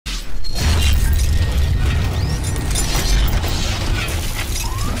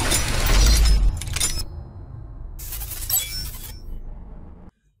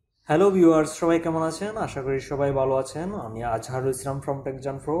Hello viewers, সবাই কেমন আছেন? আশা করি সবাই ভালো আছেন। আমি আজহারুল ইসলাম ফ্রম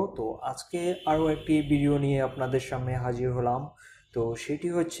টেকজান প্রো। তো আজকে আরও একটি ভিডিও নিয়ে আপনাদের সামনে হাজির হলাম। তো সেটি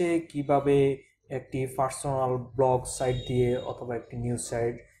হচ্ছে কিভাবে একটি পার্সোনাল ব্লগ সাইট দিয়ে অথবা একটি নিউজ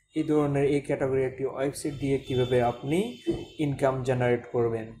সাইট এই ধরনের এই ক্যাটাগরি একটি ওয়েবসাইট দিয়ে কিভাবে আপনি ইনকাম জেনারেট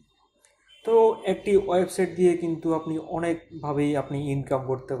করবেন। তো একটি ওয়েবসাইট দিয়ে কিন্তু আপনি অনেকভাবেই আপনি ইনকাম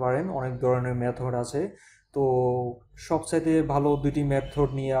করতে পারেন, অনেক ধরনের মেথড আছে। তো সবচাইতে ভালো দুটি মেথড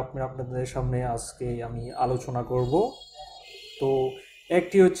নিয়ে আপনাদের সামনে আজকে আমি আলোচনা করব। তো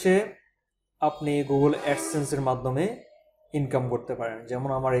একটি হচ্ছে আপনি গুগল অ্যাডসেন্সের মাধ্যমে ইনকাম করতে পারেন। যেমন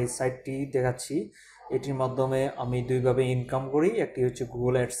আমার এই সাইটটি দেখাচ্ছি, এটির মাধ্যমে আমি দুইভাবে ইনকাম করি। একটি হচ্ছে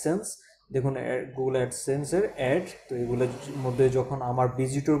গুগল অ্যাডসেন্স। দেখুন গুগল অ্যাডসেন্সের অ্যাড, তো এগুলোর মধ্যে যখন আমার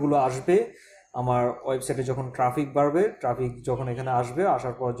ভিজিটরগুলো আসবে, আমার ওয়েবসাইটে যখন ট্রাফিক বাড়বে, ট্রাফিক যখন এখানে আসবে,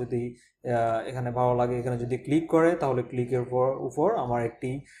 আসার পর যদি এখানে ভালো লাগে, এখানে যদি ক্লিক করে, তাহলে ক্লিকের উপর আমার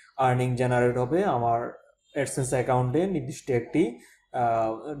একটি আর্নিং জেনারেট হবে আমার অ্যাডসেন্স অ্যাকাউন্টে, নির্দিষ্ট একটি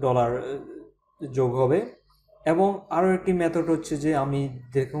ডলার যোগ হবে। এবং আরও একটি মেথড হচ্ছে যে আমি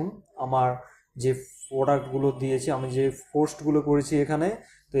দেখুন আমার যে প্রোডাক্টগুলো দিয়েছি, আমি যে পোস্টগুলো করেছি এখানে,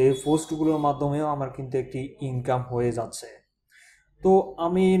 তো এই পোস্টগুলোর মাধ্যমেও আমার কিন্তু একটি ইনকাম হয়ে যাচ্ছে। তো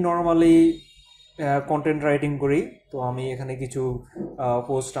আমি নর্মালি কন্টেন্ট রাইটিং করি। তো আমি এখানে কিছু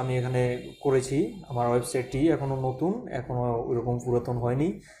পোস্ট আমি এখানে করেছি। আমার ওয়েবসাইটটি এখনও নতুন, এখনও ওইরকম পুরাতন হয়নি।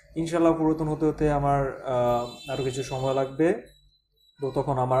 ইনশাল্লাহ পুরাতন হতে হতে আমার আরও কিছু সময় লাগবে। তো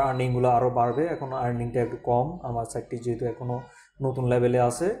তখন আমার আর্নিংগুলো আরও বাড়বে। এখন আর্নিংটা একটু কম আমার সাইটটি, যেহেতু এখনও নতুন লেভেলে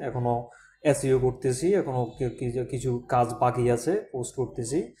আছে, এখনও এসইও করতেছি, এখনও কিছু কাজ বাকি আছে, পোস্ট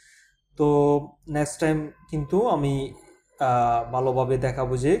করতেছি। তো নেক্সট টাইম কিন্তু আমি ভালোভাবে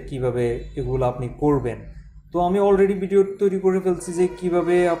দেখাবো যে কীভাবে এগুলো আপনি করবেন। তো আমি অলরেডি ভিডিও তৈরি করে ফেলছি যে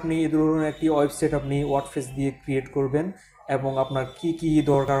কিভাবে আপনি এই ধরনের একটি ওয়েবসাইট আপনি ওয়ার্ডপ্রেস দিয়ে ক্রিয়েট করবেন এবং আপনার কি কি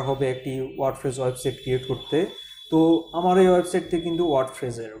দরকার হবে একটি ওয়ার্ডপ্রেস ওয়েবসাইট ক্রিয়েট করতে। তো আমার এই ওয়েবসাইটটি কিন্তু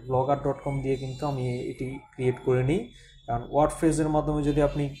ওয়ার্ডপ্রেসের blogger.com দিয়ে কিন্তু আমি এটি ক্রিয়েট করে নিই। কারণ ওয়ার্ডপ্রেসের মাধ্যমে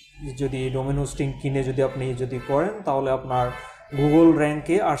যদি ডোমেন হোস্টিং কিনে যদি করেন, তাহলে আপনার গুগল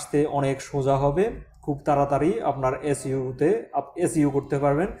র্যাঙ্কে আসতে অনেক সোজা হবে। খুব তাড়াতাড়ি আপনার এসইও করতে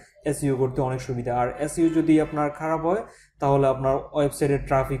পারবেন। এসইও করতে অনেক সুবিধা। আর এসইও যদি আপনার খারাপ হয়, তাহলে আপনার ওয়েবসাইটে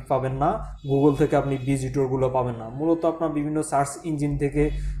ট্রাফিক পাবেন না, গুগল থেকে আপনি ভিজিটরগুলো পাবেন না। মূলত আপনার বিভিন্ন সার্চ ইঞ্জিন থেকে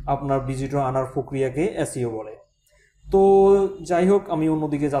আপনার ভিজিটর আনার প্রক্রিয়াকে এসইও বলে। তো যাই হোক, আমি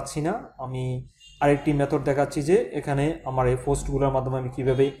অন্যদিকে যাচ্ছি না, আমি আরেকটি মেথড দেখাচ্ছি যে এখানে আমার এই পোস্টগুলোর মাধ্যমে আমি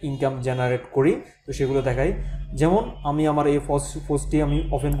কীভাবে ইনকাম জেনারেট করি। তো সেগুলো দেখাই। যেমন আমি আমার এই পোস্টটি আমি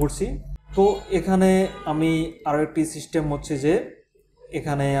ওপেন করছি। তো এখানে আমি আরও একটি সিস্টেম হচ্ছে যে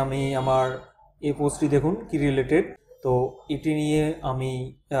এখানে আমি আমার এই পোস্টটি দেখুন কি রিলেটেড। তো এটি নিয়ে আমি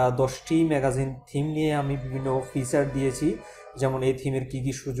 10টি ম্যাগাজিন থিম নিয়ে আমি বিভিন্ন ফিচার দিয়েছি। যেমন এই থিমের কী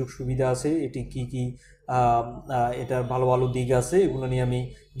কী সুযোগ সুবিধা আছে, এটি কী কী এটার ভালো ভালো দিক আছে, এগুলো নিয়ে আমি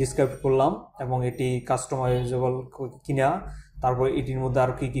ডিসক্রাইব করলাম। এবং এটি কাস্টমাইজেবল কিনা, তারপর এটির মধ্যে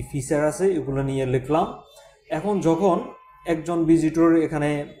আর কী কী ফিচার আছে এগুলো নিয়ে লিখলাম। এখন যখন একজন ভিজিটর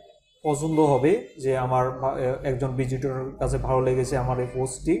এখানে পছন্দ হবে যে আমার একজন ভিজিটরের কাছে ভালো লেগেছে আমার এই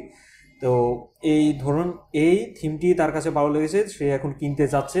পোস্টটি, তো এই ধরুন এই থিমটি তার কাছে ভালো লেগেছে, সে এখন কিনতে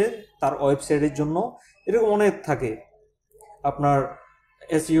যাচ্ছে তার ওয়েবসাইটের জন্য। এরকম অনেক থাকে। আপনার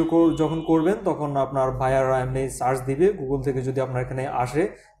এসইও যখন করবেন, তখন আপনার বায়াররা এমনি সার্চ দিবে গুগল থেকে, যদি আপনার এখানে আসে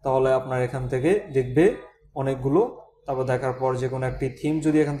তাহলে আপনার এখান থেকে দেখবে অনেকগুলো। তারপর দেখার পর যে কোনো একটি থিম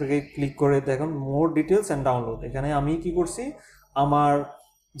যদি এখান থেকে ক্লিক করে দেখুন মোর ডিটেলস অ্যান্ড ডাউনলোড, এখানে আমি কি করছি, আমার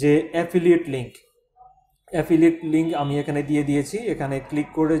যে অ্যাফিলিয়েট লিঙ্ক আমি এখানে দিয়ে দিয়েছি। এখানে ক্লিক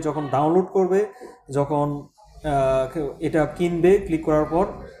করে যখন ডাউনলোড করবে, যখন এটা কিনবে, ক্লিক করার পর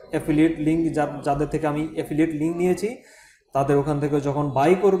অ্যাফিলিয়েট লিঙ্ক যাদের থেকে আমি অ্যাফিলিয়েট লিঙ্ক নিয়েছি, তাদের ওখান থেকে যখন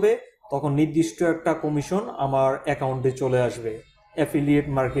বাই করবে, তখন নির্দিষ্ট একটা কমিশন আমার অ্যাকাউন্টে চলে আসবে, অ্যাফিলিয়েট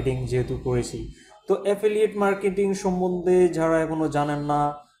মার্কেটিং যেহেতু করেছি। তো অ্যাফিলিয়েট মার্কেটিং সম্বন্ধে যারা এখনও জানেন না,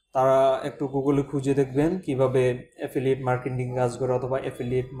 তারা একটু গুগলে খুঁজে দেখবেন কিভাবে অ্যাফিলিয়েট মার্কেটিং কাজ করে অথবা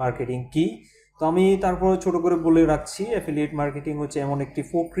অ্যাফিলিয়েট মার্কেটিং কি। তো আমি তারপর ছোট করে বলে রাখছি, অ্যাফিলিয়েট মার্কেটিং হচ্ছে এমন একটি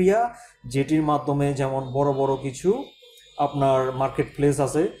প্রক্রিয়া যেটির মাধ্যমে যেমন বড় বড় কিছু আপনার মার্কেট প্লেস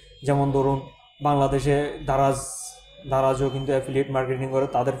আছে, যেমন ধরুন বাংলাদেশে দারাজও কিন্তু অ্যাফিলিয়েট মার্কেটিং করে।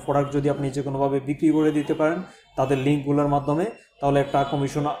 তাদের প্রোডাক্ট যদি আপনি যে কোনোভাবে বিক্রি করে দিতে পারেন তাদের লিঙ্কগুলোর মাধ্যমে, তাহলে একটা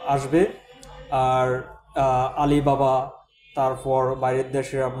কমিশন আসবে। আর আলিবাবা, তারপর বাইরের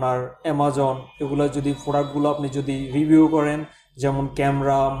দেশের আপনার অ্যামাজন, এগুলো যদি প্রোডাক্টগুলো আপনি যদি রিভিউ করেন, যেমন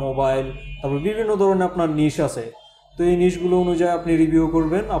ক্যামেরা, মোবাইল, তারপর বিভিন্ন ধরনের আপনার নিশ আছে, তো এই নিশগুলো অনুযায়ী আপনি রিভিউ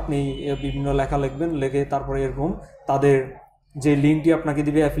করবেন, আপনি বিভিন্ন লেখা লিখবেন, লিখে তারপরে এরকম তাদের যে লিঙ্কটি আপনাকে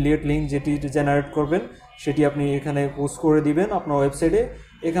দিবে, অ্যাফিলিয়েট লিঙ্ক যেটি জেনারেট করবেন, সেটি আপনি এখানে পোস্ট করে দিবেন আপনার ওয়েবসাইটে।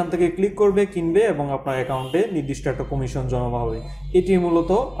 এখান থেকে ক্লিক করবে, কিনবে এবং আপনার অ্যাকাউন্টে নির্দিষ্ট একটা কমিশন জমা হবে। এটি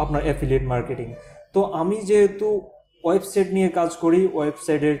মূলত আপনার অ্যাফিলিয়েট মার্কেটিং। তো আমি যেহেতু ওয়েবসাইট নিয়ে কাজ করি,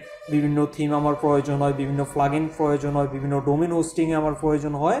 ওয়েবসাইটের বিভিন্ন থিম আমার প্রয়োজন হয়, বিভিন্ন প্লাগইন প্রয়োজন হয়, বিভিন্ন ডোমেন হোস্টিংয়ে আমার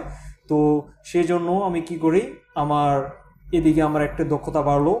প্রয়োজন হয়। তো সেই জন্য আমি কি করি, আমার এদিকে আমার একটা দক্ষতা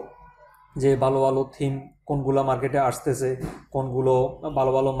বাড়লো যে ভালো ভালো থিম কোনগুলো মার্কেটে আসতেছে, কোনগুলো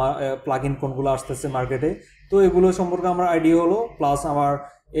ভালো ভালো প্লাগইন কোনগুলো আসতেছে মার্কেটে। তো এগুলো সম্পর্কে আমার আইডিয়া হলো, প্লাস আমার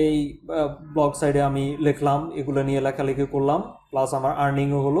এই ব্লগ সাইডে আমি লিখলাম, এগুলো নিয়ে লেখালেখি করলাম, প্লাস আমার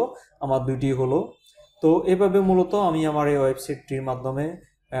আর্নিংও হলো, আমার দুইটি হলো। তো এভাবে মূলত আমি আমার এই ওয়েবসাইটটির মাধ্যমে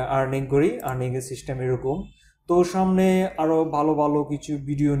আর্নিং করি। আর্নিংয়ের সিস্টেম এরকম। তো সামনে আরও ভালো ভালো কিছু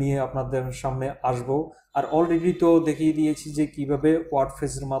ভিডিও নিয়ে আপনাদের সামনে আসব। আর অলরেডি তো দেখিয়ে দিয়েছি যে কিভাবে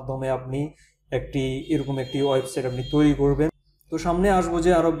ওয়ার্ডপ্রেসের মাধ্যমে আপনি এরকম একটি ওয়েবসাইট আপনি তৈরি করবেন। তো সামনে আসবো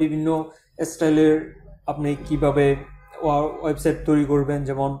যে আরও বিভিন্ন স্টাইলের আপনি কিভাবে ওয়েবসাইট তৈরি করবেন,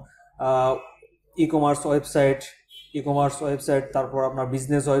 যেমন ই কমার্স ওয়েবসাইট, তারপর আপনার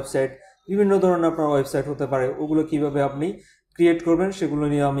বিজনেস ওয়েবসাইট, বিভিন্ন ধরনের আপনার ওয়েবসাইট হতে পারে। ওগুলো কিভাবে আপনি ক্রিয়েট করবেন সেগুলো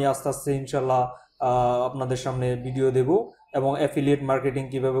নিয়ে আমি আস্তে আস্তে ইনশাল্লাহ আপনাদের সামনে ভিডিও দেব। এবং অ্যাফিলিয়েট মার্কেটিং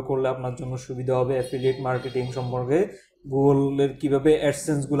কিভাবে করলে আপনার জন্য সুবিধা হবে, অ্যাফিলিয়েট মার্কেটিং সম্পর্কে, গুগলের কিভাবে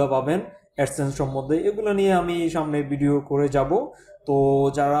অ্যাডসেন্সগুলো পাবেন, অ্যাডসেন্স সম্বন্ধে, এগুলো নিয়ে আমি সামনে ভিডিও করে যাব। তো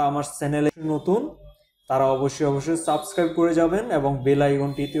যারা আমার চ্যানেলে নতুন তারা অবশ্যই সাবস্ক্রাইব করে যাবেন এবং বেল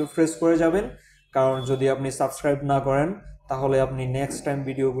আইকনটিতেও প্রেস করে যাবেন, কারণ যদি আপনি সাবস্ক্রাইব না করেন তাহলে আপনি নেক্সট টাইম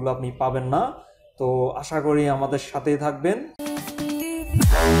ভিডিওগুলো আপনি পাবেন না। তো আশা করি আমাদের সাথেই থাকবেন।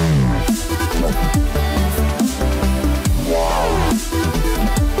 Wow.